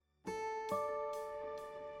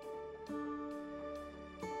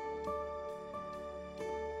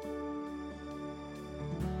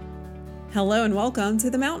Hello and welcome to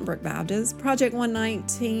the Mountain Brook Baptist Project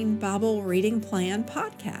 119 Bible Reading Plan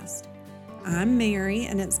podcast. I'm Mary,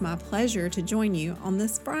 and it's my pleasure to join you on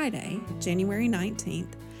this Friday, January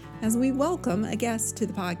 19th, as we welcome a guest to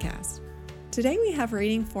the podcast. Today we have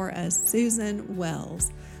reading for us Susan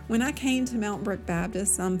Wells. When I came to Mountain Brook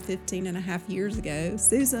Baptist some 15 and a half years ago,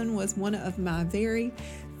 Susan was one of my very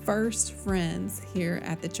first friends here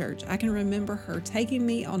at the church. I can remember her taking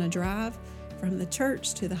me on a drive from the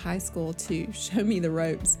church to the high school to show me the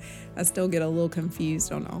ropes. I still get a little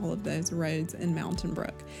confused on all of those roads in Mountain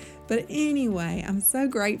Brook. But anyway, I'm so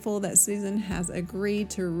grateful that Susan has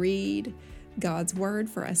agreed to read God's Word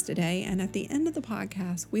for us today. And at the end of the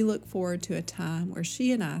podcast, we look forward to a time where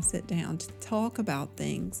she and I sit down to talk about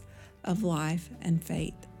things of life and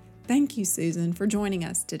faith. Thank you, Susan, for joining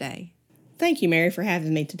us today. Thank you, Mary, for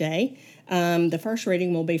having me today. The first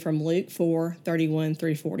reading will be from Luke 4:31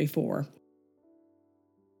 through 44.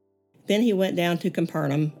 Then he went down to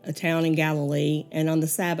Capernaum, a town in Galilee, and on the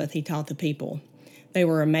Sabbath he taught the people. They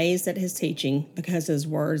were amazed at his teaching, because his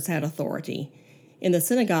words had authority. In the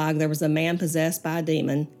synagogue there was a man possessed by a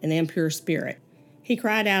demon, an impure spirit. He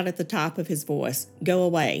cried out at the top of his voice, "Go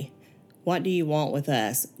away! What do you want with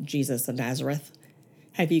us, Jesus of Nazareth?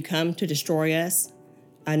 Have you come to destroy us?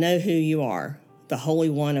 I know who you are, the Holy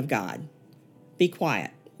One of God." "Be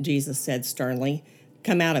quiet," Jesus said sternly.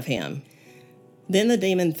 "Come out of him." Then the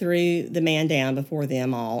demon threw the man down before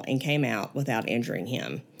them all and came out without injuring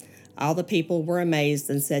him. All the people were amazed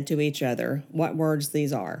and said to each other, "What words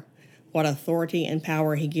these are! What authority and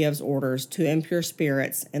power he gives orders to impure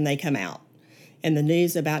spirits, and they come out." And the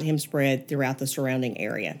news about him spread throughout the surrounding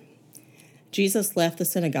area. Jesus left the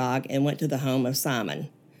synagogue and went to the home of Simon.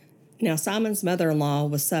 Now Simon's mother-in-law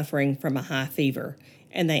was suffering from a high fever,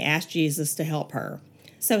 and they asked Jesus to help her.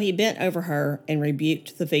 So he bent over her and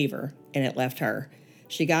rebuked the fever, and it left her.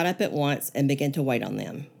 She got up at once and began to wait on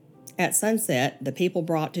them. At sunset, the people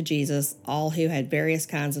brought to Jesus all who had various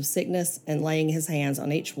kinds of sickness, and laying his hands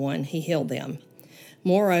on each one, he healed them.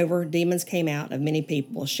 Moreover, demons came out of many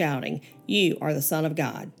people, shouting, "You are the Son of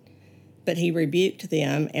God." But he rebuked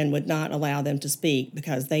them and would not allow them to speak,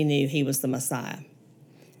 because they knew he was the Messiah.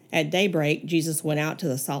 At daybreak, Jesus went out to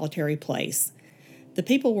the solitary place. The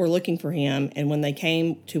people were looking for him, and when they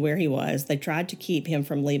came to where he was, they tried to keep him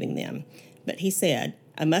from leaving them. But he said,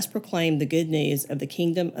 "I must proclaim the good news of the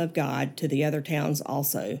kingdom of God to the other towns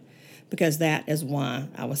also, because that is why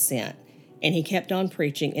I was sent." And he kept on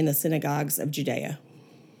preaching in the synagogues of Judea.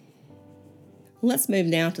 Let's move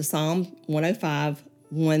now to Psalm 105,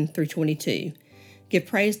 1 through 22. Give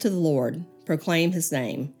praise to the Lord, proclaim his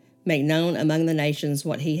name, make known among the nations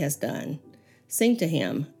what he has done. Sing to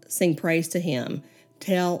him, sing praise to him,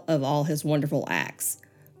 tell of all his wonderful acts.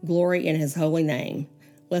 Glory in his holy name.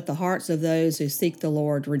 Let the hearts of those who seek the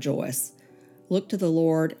Lord rejoice. Look to the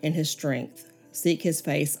Lord in his strength. Seek his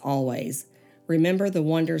face always. Remember the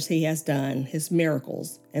wonders he has done, his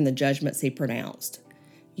miracles, and the judgments he pronounced.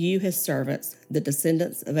 You, his servants, the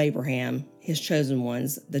descendants of Abraham, his chosen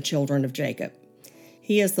ones, the children of Jacob.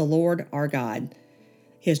 He is the Lord our God.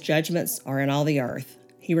 His judgments are in all the earth.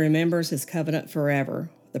 He remembers his covenant forever,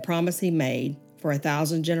 the promise he made for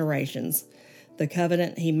 1,000 generations, the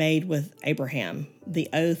covenant he made with Abraham, the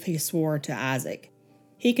oath he swore to Isaac.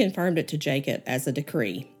 He confirmed it to Jacob as a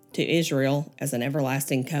decree, to Israel as an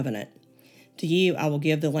everlasting covenant. To you I will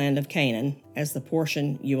give the land of Canaan as the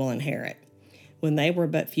portion you will inherit. When they were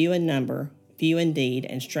but few in number, few indeed,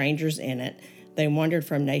 and strangers in it, they wandered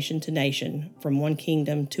from nation to nation, from one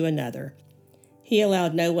kingdom to another. He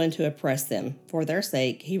allowed no one to oppress them. For their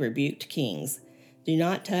sake he rebuked kings. Do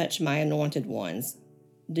not touch my anointed ones.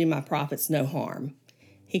 Do my prophets no harm.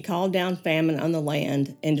 He called down famine on the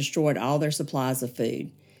land and destroyed all their supplies of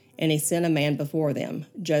food. And he sent a man before them,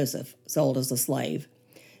 Joseph, sold as a slave.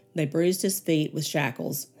 They bruised his feet with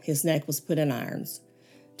shackles. His neck was put in irons.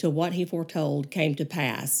 Till what he foretold came to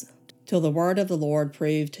pass, till the word of the Lord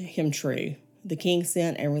proved him true. The king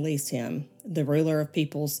sent and released him. The ruler of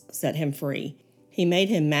peoples set him free. He made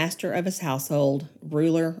him master of his household,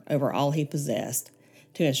 ruler over all he possessed,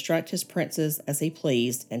 to instruct his princes as he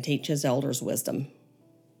pleased and teach his elders wisdom.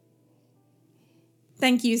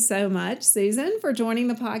 Thank you so much, Susan, for joining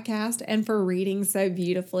the podcast and for reading so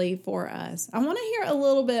beautifully for us. I want to hear a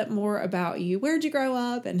little bit more about you. Where'd you grow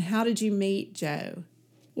up and how did you meet Joe?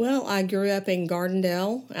 Well, I grew up in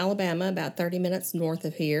Gardendale, Alabama, about 30 minutes north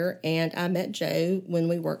of here, and I met Joe when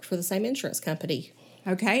we worked for the same insurance company.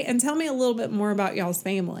 Okay, and tell me a little bit more about y'all's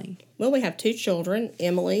family. Well, we have two children,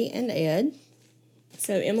 Emily and Ed.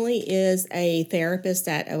 So Emily is a therapist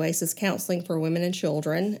at Oasis Counseling for Women and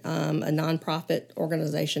Children, a nonprofit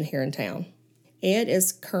organization here in town. Ed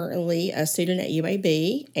is currently a student at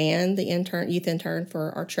UAB and the youth intern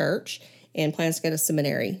for our church, and plans to go to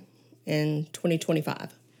seminary in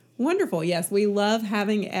 2025. Wonderful. Yes, we love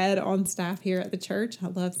having Ed on staff here at the church. I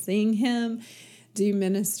love seeing him do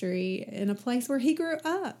ministry in a place where he grew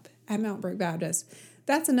up at Mountain Brook Baptist.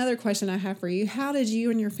 That's another question I have for you. How did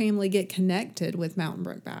you and your family get connected with Mountain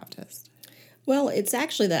Brook Baptist? Well, it's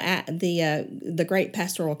actually the great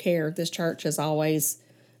pastoral care this church has always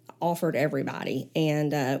offered everybody,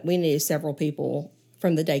 and we knew several people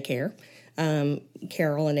from the daycare,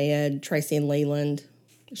 Carol and Ed, Tracy and Leland,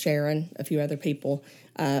 Sharon, a few other people.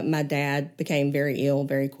 My dad became very ill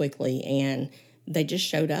very quickly, and they just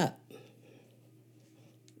showed up,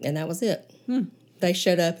 and that was it. They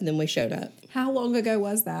showed up, and then we showed up. How long ago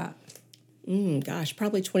was that?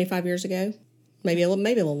 Probably 25 years ago, maybe a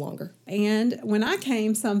little longer. And when I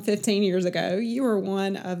came some 15 years ago, you were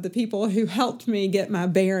one of the people who helped me get my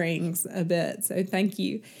bearings a bit. So thank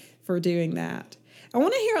you for doing that. I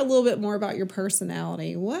want to hear a little bit more about your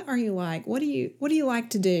personality. What are you like? What do you like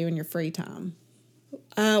to do in your free time?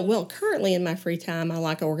 Well, currently in my free time, I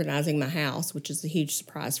like organizing my house, which is a huge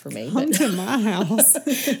surprise for me. Come to my house.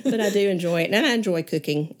 But I do enjoy it, and I enjoy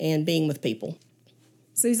cooking and being with people.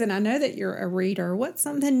 Susan, I know that you're a reader. What's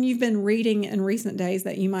something you've been reading in recent days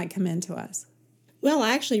that you might commend to us? Well,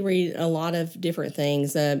 I actually read a lot of different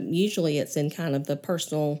things. Usually it's in kind of the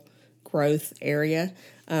personal growth area.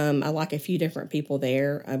 I like a few different people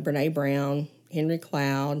there. Brene Brown, Henry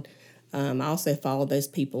Cloud. I also follow those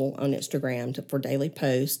people on Instagram for daily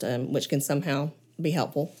posts, which can somehow be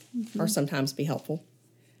helpful or sometimes be helpful.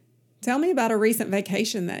 Tell me about a recent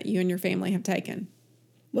vacation that you and your family have taken.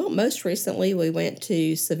 Well, most recently we went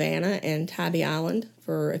to Savannah and Tybee Island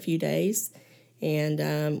for a few days,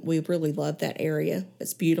 and we really loved that area.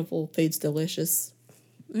 It's beautiful, food's delicious.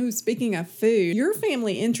 Oh, speaking of food, your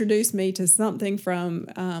family introduced me to something from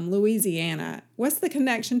Louisiana. What's the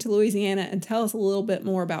connection to Louisiana? And tell us a little bit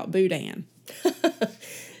more about boudin.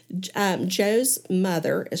 Joe's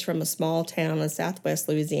mother is from a small town in southwest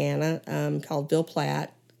Louisiana called Ville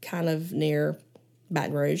Platte, kind of near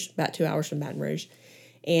Baton Rouge, about 2 hours from Baton Rouge.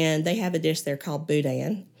 And they have a dish there called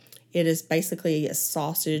boudin. It is basically a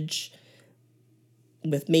sausage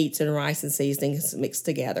with meats and rice and seasonings mixed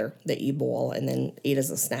together that you boil and then eat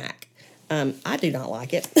as a snack. I do not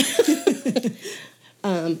like it.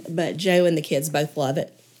 But Joe and the kids both love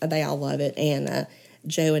it. They all love it. And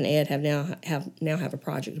Joe and Ed have a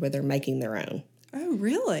project where they're making their own. Oh,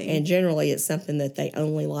 really? And generally it's something that they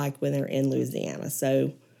only like when they're in Louisiana.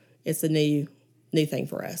 So it's a new thing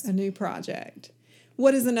for us. A new project.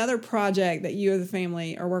 What is another project that you as a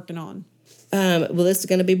family are working on? Well, this is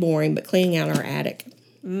going to be boring, but cleaning out our attic.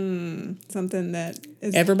 Something that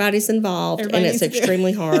is... Everybody's involved, and it's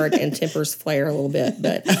extremely hard, and tempers flare a little bit,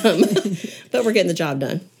 but we're getting the job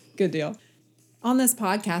done. Good deal. On this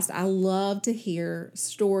podcast, I love to hear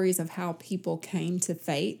stories of how people came to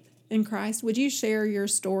faith in Christ. Would you share your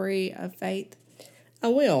story of faith? I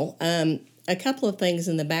will. A couple of things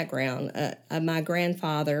in the background. My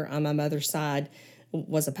grandfather on my mother's side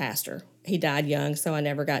was a pastor. He died young, so I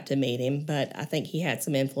never got to meet him, but I think he had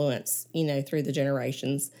some influence, through the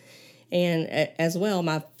generations. And as well,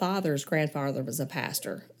 my father's grandfather was a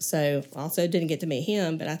pastor, so also didn't get to meet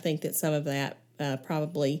him, but I think that some of that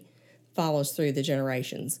probably follows through the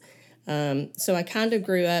generations. So I kind of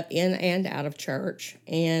grew up in and out of church,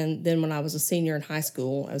 and then when I was a senior in high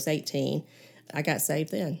school, I was 18, I got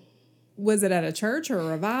saved then. Was it at a church or a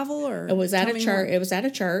revival? Or it was at a church. It was at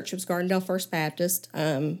a church. It was Gardendale First Baptist.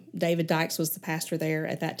 David Dykes was the pastor there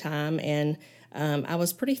at that time, and I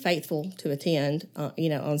was pretty faithful to attend.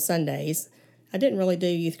 On Sundays. I didn't really do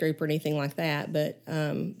youth group or anything like that, but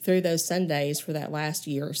through those Sundays for that last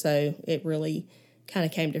year or so, it really kind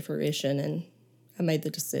of came to fruition, and I made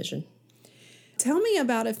the decision. Tell me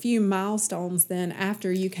about a few milestones then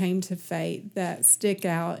after you came to faith that stick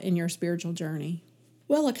out in your spiritual journey.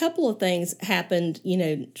 Well, a couple of things happened,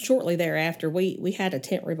 shortly thereafter. We had a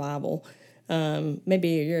tent revival,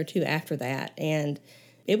 maybe a year or two after that, and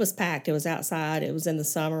it was packed. It was outside. It was in the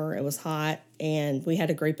summer. It was hot, and we had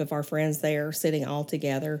a group of our friends there sitting all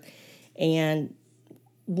together, and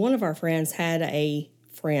one of our friends had a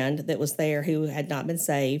friend that was there who had not been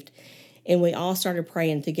saved, and we all started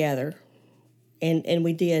praying together, and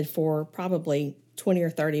we did for probably 20 or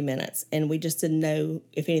 30 minutes, and we just didn't know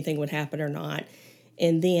if anything would happen or not.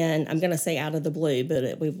 And then, I'm going to say out of the blue,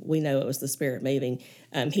 but we know it was the Spirit moving,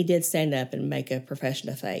 he did stand up and make a profession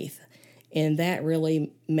of faith. And that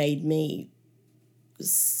really made me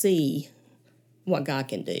see what God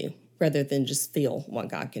can do rather than just feel what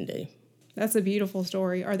God can do. That's a beautiful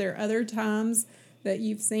story. Are there other times that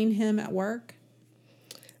you've seen him at work?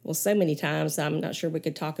 well, so many times. I'm not sure we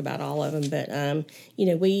could talk about all of them, but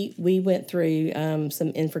we went through some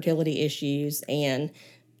infertility issues, and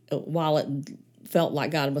while it felt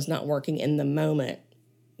like God was not working in the moment,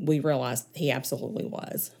 we realized He absolutely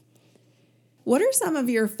was. What are some of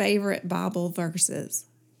your favorite Bible verses?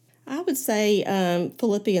 I would say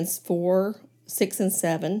Philippians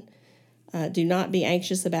 4:6-7. Do not be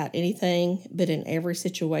anxious about anything, but in every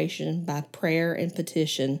situation, by prayer and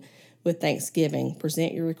petition, with thanksgiving,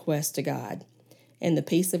 present your requests to God. And the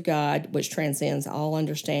peace of God, which transcends all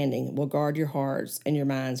understanding, will guard your hearts and your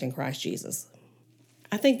minds in Christ Jesus.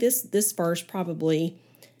 I think this verse probably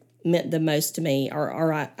meant the most to me,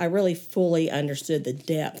 or I really fully understood the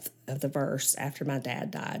depth of the verse after my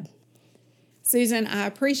dad died. Susan, I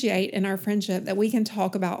appreciate in our friendship that we can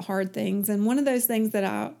talk about hard things. And one of those things that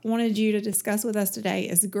I wanted you to discuss with us today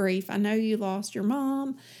is grief. I know you lost your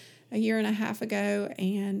mom a year and a half ago,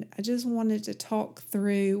 and I just wanted to talk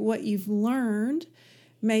through what you've learned.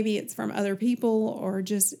 Maybe it's from other people or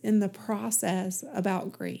just in the process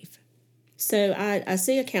about grief. So I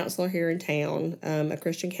see a counselor here in town, a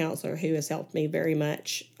Christian counselor who has helped me very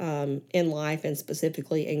much in life and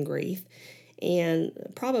specifically in grief. And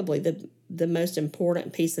probably the most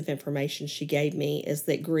important piece of information she gave me is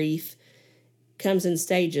that grief comes in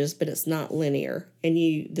stages, but it's not linear. And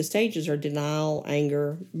the stages are denial,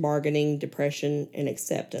 anger, bargaining, depression, and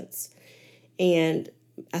acceptance. And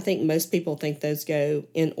I think most people think those go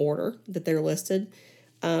in order that they're listed,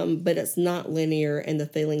 but it's not linear, and the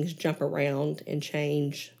feelings jump around and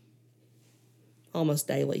change almost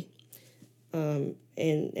daily.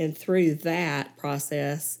 And through that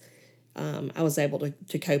process, I was able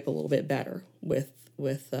to cope a little bit better with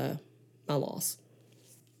my loss.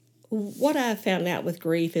 What I've found out with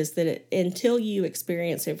grief is that until you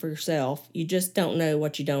experience it for yourself, you just don't know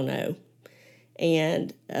what you don't know.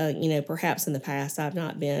 And, perhaps in the past I've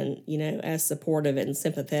not been, as supportive and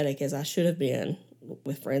sympathetic as I should have been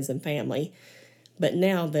with friends and family. But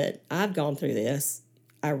now that I've gone through this,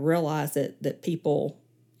 I realize that people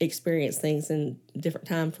experience things in different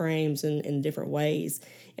time frames and in different ways.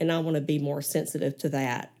 And I want to be more sensitive to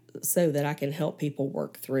that so that I can help people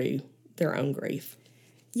work through their own grief.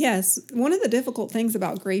 Yes, one of the difficult things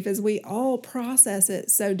about grief is we all process it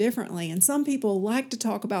so differently. And some people like to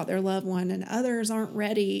talk about their loved one and others aren't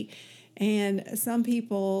ready. And some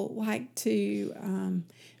people like to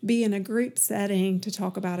be in a group setting to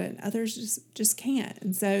talk about it, and others just can't.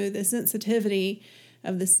 And so the sensitivity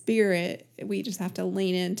of the spirit, we just have to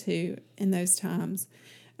lean into in those times.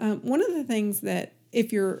 One of the things that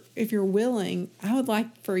if you're willing, I would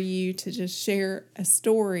like for you to just share a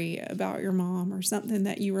story about your mom or something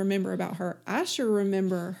that you remember about her. I sure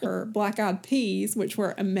remember her black-eyed peas, which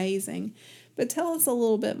were amazing. But tell us a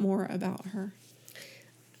little bit more about her.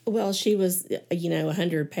 Well, she was,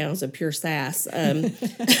 100 pounds of pure sass, and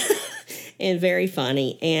very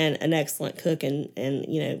funny, and an excellent cook, and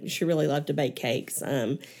she really loved to bake cakes.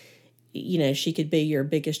 She could be your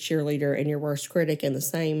biggest cheerleader and your worst critic in the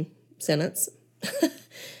same sentence.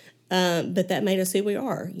 But that made us who we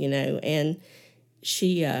are, and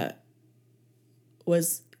she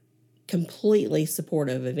was completely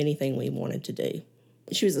supportive of anything we wanted to do.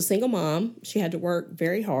 She was a single mom. She had to work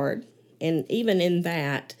very hard. And even in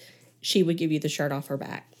that, she would give you the shirt off her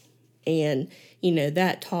back. And,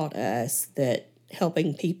 that taught us that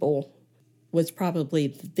helping people was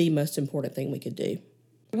probably the most important thing we could do.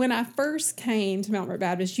 When I first came to Mount Brick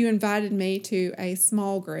Baptist, you invited me to a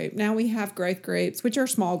small group. Now we have growth groups, which are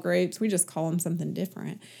small groups. We just call them something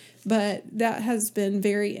different. But that has been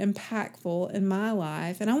very impactful in my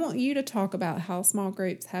life. And I want you to talk about how small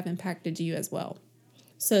groups have impacted you as well.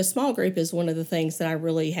 So small group is one of the things that I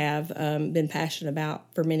really have been passionate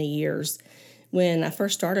about for many years. When I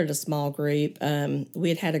first started a small group,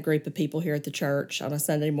 we had a group of people here at the church on a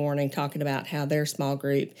Sunday morning talking about how their small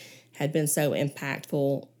group had been so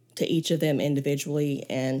impactful to each of them individually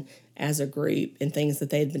and as a group, and things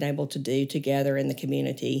that they'd been able to do together in the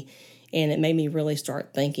community. And it made me really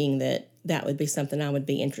start thinking that would be something I would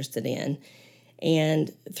be interested in.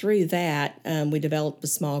 And through that, we developed a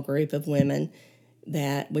small group of women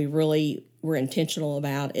that we really were intentional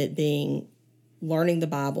about it being learning the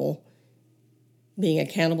Bible, being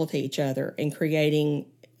accountable to each other, and creating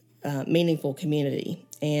meaningful community.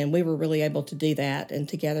 And we were really able to do that and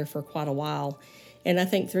together for quite a while. And I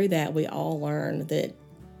think through that, we all learned that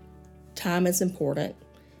time is important,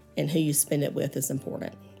 and who you spend it with is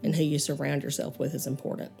important, and who you surround yourself with is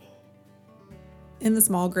important. In the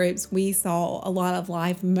small groups, we saw a lot of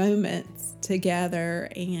life moments together,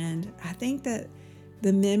 and I think that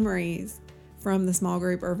the memories from the small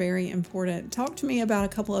group are very important. Talk to me about a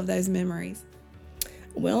couple of those memories.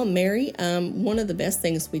 Well, Mary, one of the best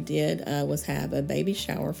things we did was have a baby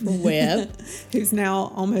shower for Webb. Who's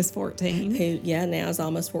now almost 14. Who, now is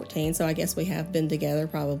almost 14, so I guess we have been together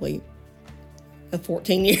probably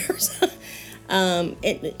 14 years.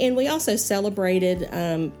 And we also celebrated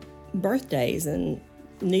birthdays and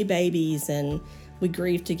new babies, and we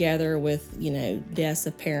grieved together with, deaths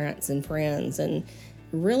of parents and friends, and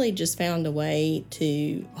really just found a way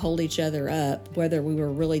to hold each other up, whether we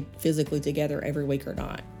were really physically together every week or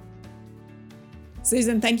not.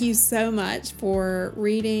 Susan, thank you so much for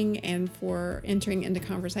reading and for entering into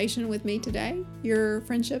conversation with me today. Your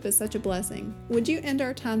friendship is such a blessing. Would you end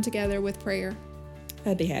our time together with prayer?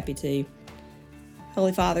 I'd be happy to.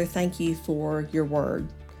 Holy Father, thank you for your word,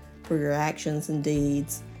 for your actions and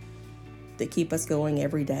deeds that keep us going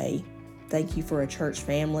every day. Thank you for a church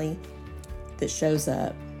family that shows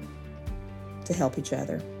up to help each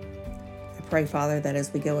other. I pray, Father, that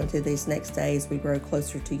as we go into these next days, we grow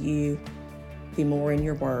closer to you, be more in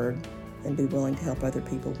your word, and be willing to help other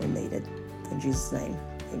people when needed. In Jesus' name,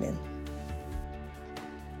 amen.